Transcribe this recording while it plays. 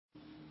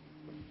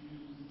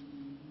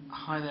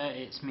Hi there,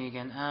 it's me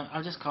again.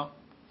 I've just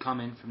come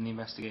in from the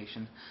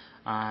investigation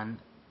and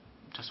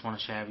just want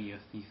to share with you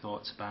a few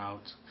thoughts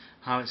about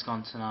how it's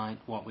gone tonight,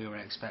 what we were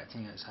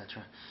expecting,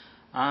 etc.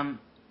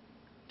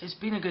 It's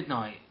been a good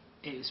night.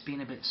 It's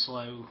been a bit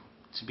slow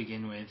to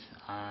begin with.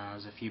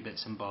 There's a few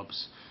bits and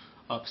bobs.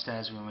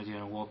 Upstairs when we were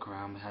doing a walk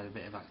around, we had a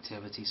bit of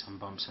activity, some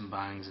bumps and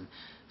bangs, and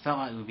felt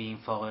like we were being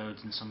followed,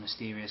 and some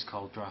mysterious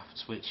cold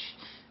drafts, which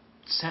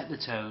set the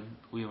tone.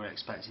 We were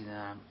expecting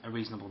a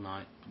reasonable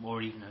night,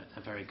 or even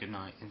a very good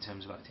night in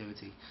terms of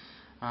activity.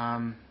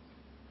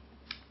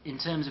 In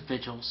terms of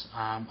vigils,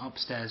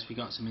 upstairs we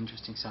got some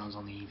interesting sounds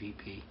on the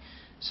EVP,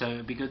 so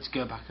it'd be good to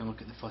go back and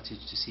look at the footage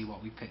to see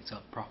what we picked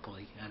up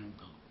properly and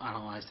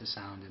analyse the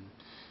sound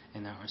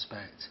in that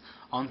respect.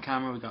 On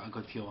camera we got a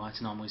good few light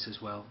anomalies as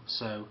well,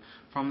 so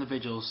from the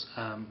vigils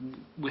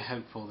we're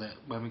hopeful that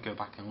when we go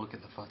back and look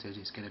at the footage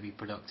it's going to be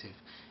productive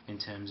in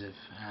terms of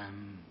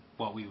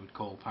what we would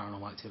call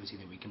paranormal activity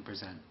that we can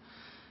present.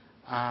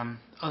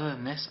 Other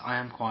than this, I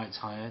am quite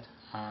tired.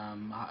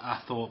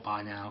 I thought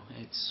by now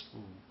it's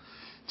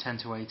 10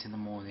 to 8 in the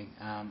morning.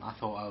 I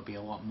thought I would be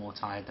a lot more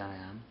tired than I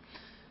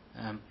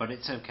am. But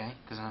it's okay,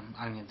 because I'm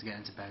going to get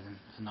into bed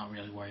and not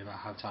really worry about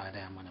how tired I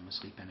am when I'm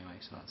asleep anyway,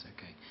 so that's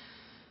okay.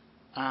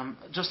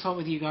 Just thought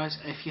with you guys,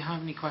 if you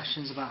have any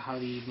questions about how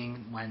the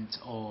evening went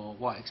or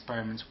what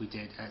experiments we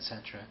did,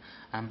 etc.,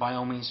 by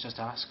all means just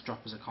ask,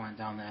 drop us a comment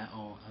down there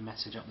or a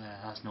message up there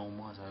as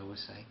normal, as I always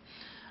say.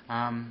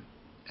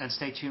 And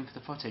stay tuned for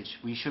the footage.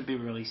 We should be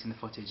releasing the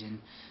footage in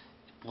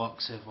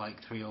blocks of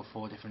like 3 or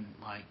 4 different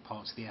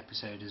parts of the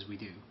episode as we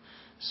do.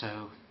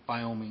 So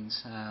by all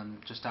means,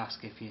 just ask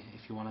if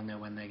you want to know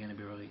when they're going to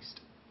be released.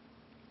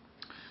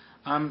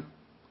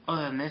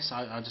 Other than this,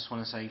 I just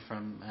want to say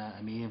from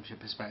a mediumship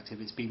perspective,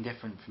 it's been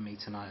different for me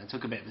tonight. I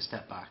took a bit of a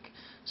step back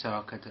so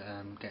I could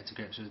get to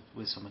grips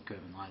with some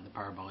equipment like the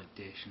parabolic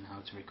dish and how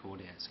to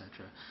record it,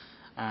 etc.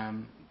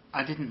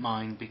 I didn't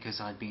mind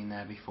because I'd been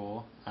there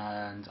before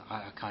and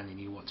I kind of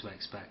knew what to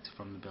expect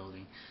from the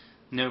building.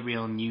 No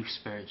real new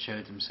spirits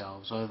showed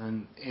themselves, other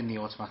than in the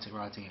automatic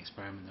writing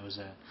experiment there was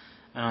an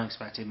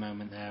unexpected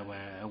moment there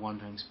where a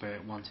wandering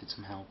spirit wanted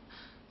some help.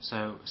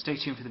 So stay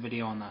tuned for the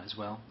video on that as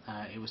well.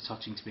 It was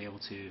touching to be able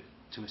to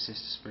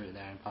assist a spirit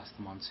there and pass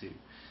them on to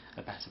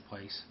a better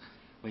place,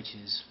 which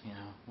is, you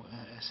know,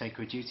 a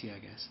sacred duty, I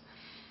guess.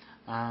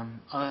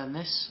 Other than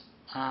this,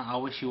 I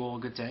wish you all a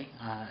good day.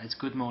 It's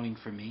good morning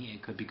for me.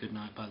 It could be good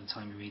night by the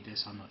time you read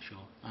this, I'm not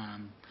sure.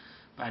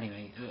 But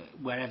anyway,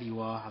 wherever you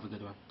are, have a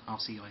good one. I'll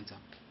see you later.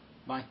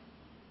 Bye.